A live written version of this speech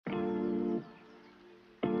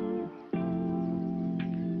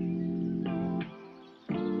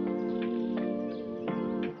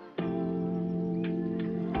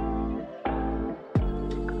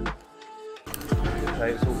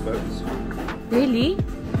okay, it's all booked. Really?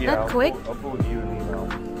 Yeah, That quick? I'll forward you an email.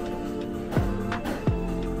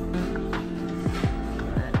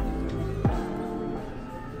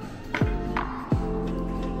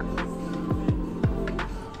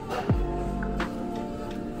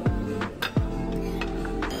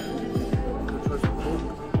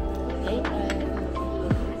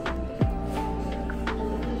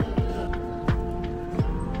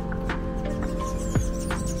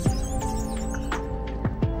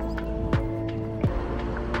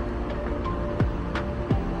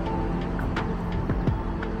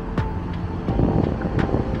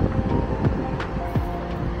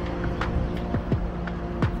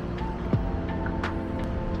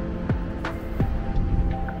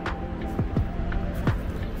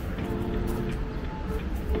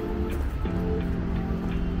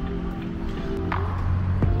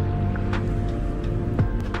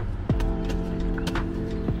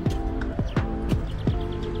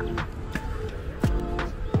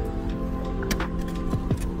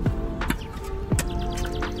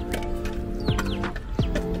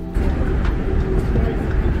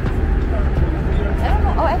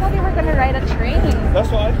 That's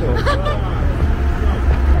what I thought.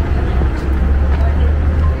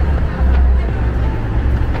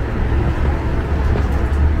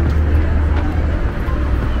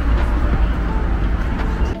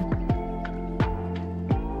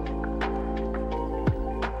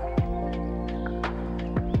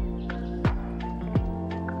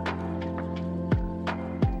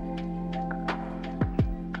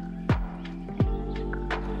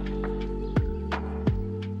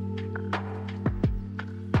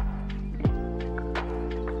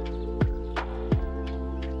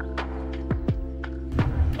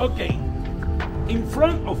 Okay, in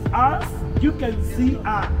front of us, you can see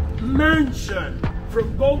a mansion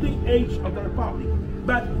from Golden Age of the Republic.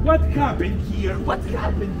 But what happened here? What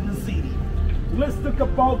happened in the city? Let's talk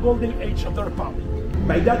about Golden Age of the Republic.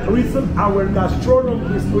 By that reason, our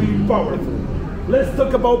gastronomy is really powerful. Let's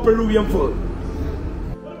talk about Peruvian food.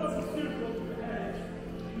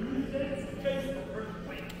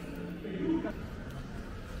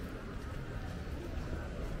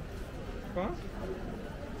 Huh?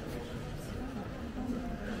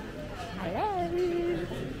 Hello.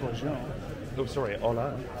 Bonjour. Oh, sorry,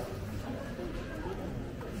 hola.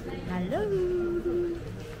 Hello.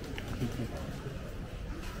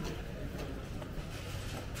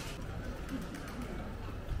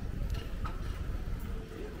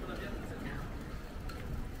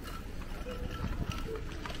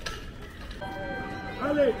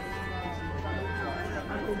 Alex,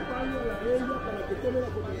 acompáñala a ella para que tome la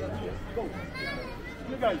fotografía. Go.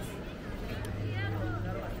 You guys.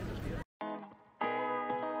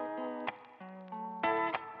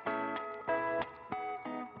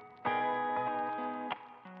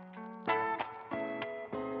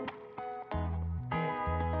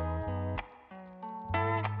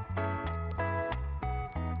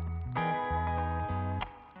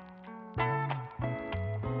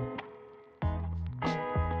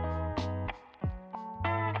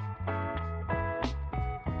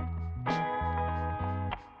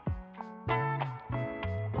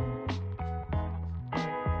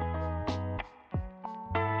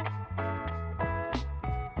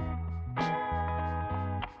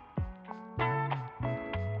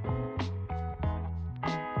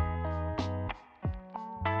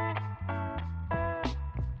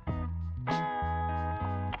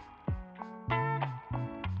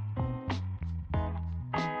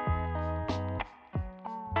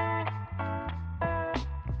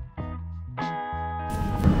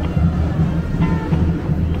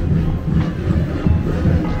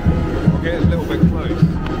 Get a little bit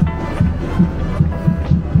close.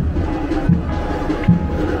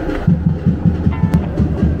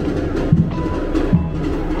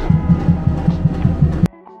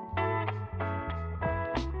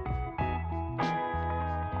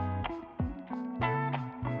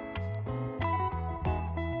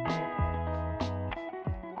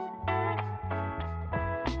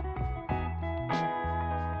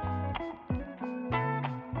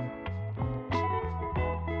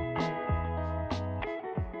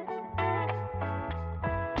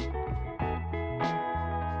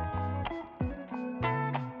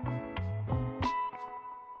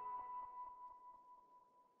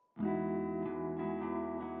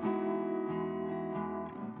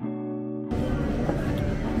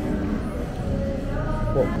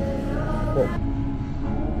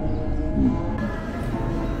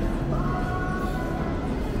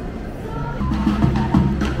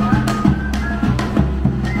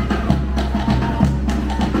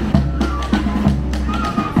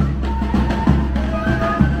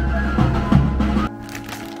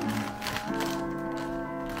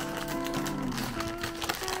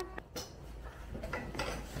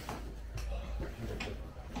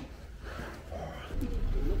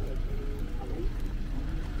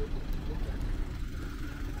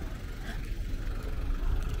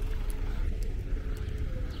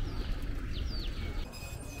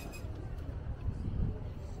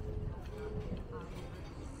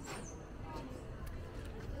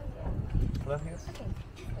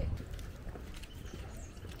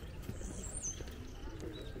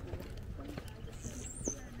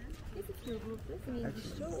 Still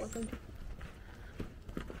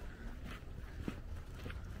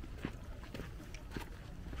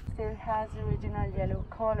has original yellow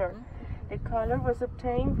color. The color was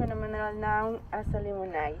obtained from a mineral known as a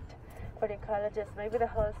limonite. For the color, just maybe the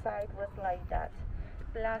whole side was like that.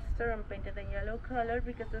 Plaster and painted a yellow color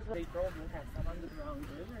because this was. They probably have some underground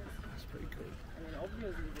rivers. That's pretty cool. I mean,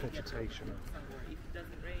 obviously, Vegetation. somewhere. If it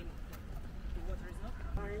doesn't rain, the water is not.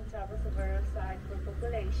 Orange was a very site for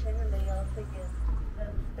population, and they also give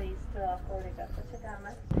them space to afford the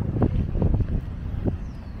Chagamas.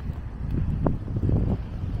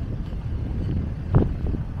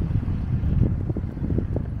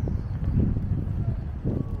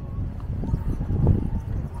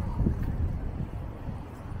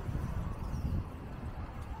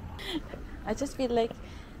 I just feel like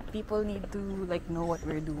people need to like know what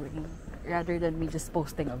we're doing rather than me just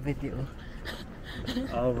posting a video.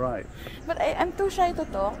 Oh, right. But I'm too shy to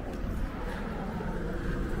talk.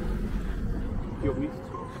 You're used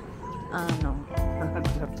to No.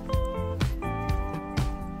 it.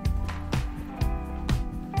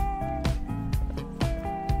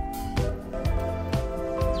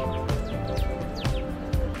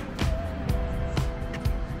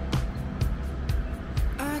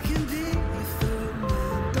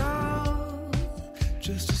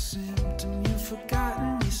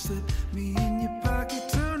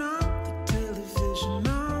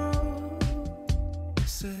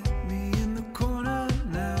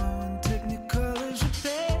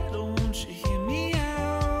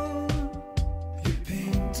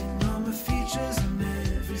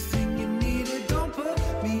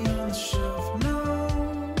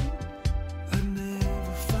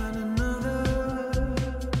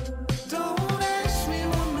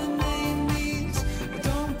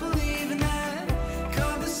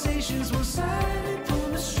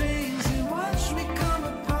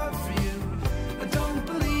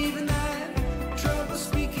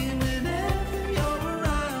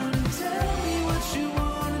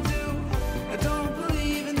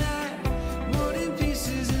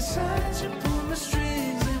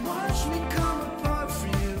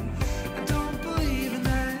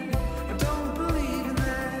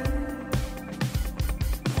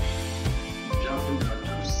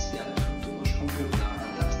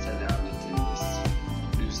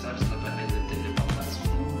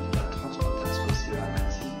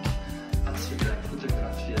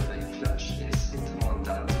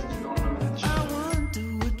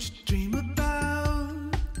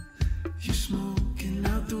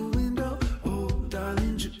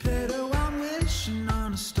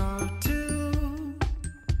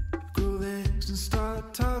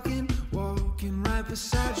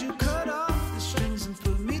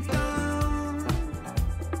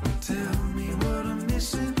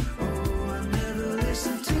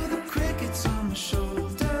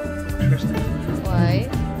 Why?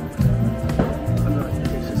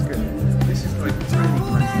 This is good. This is like tiny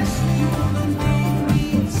practice.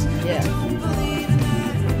 Yeah.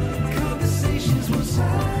 Nice.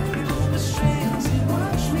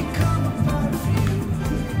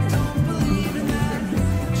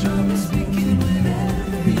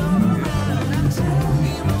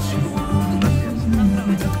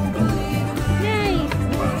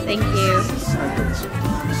 Thank you.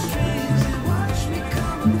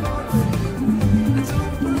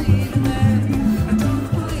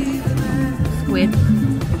 Squid.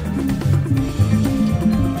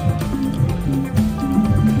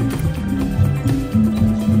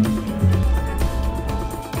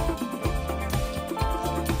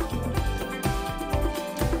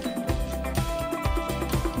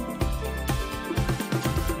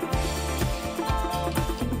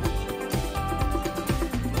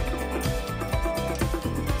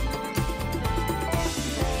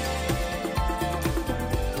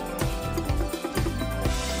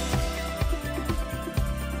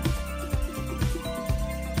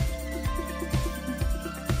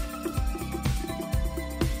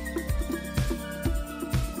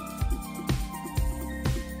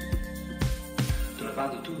 De la part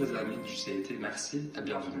de tous vos amis du CIT, merci et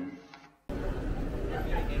bienvenue.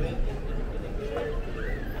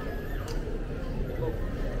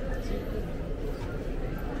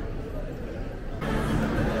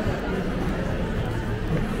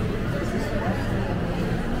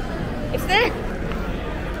 Is there?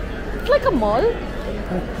 It's like a mall.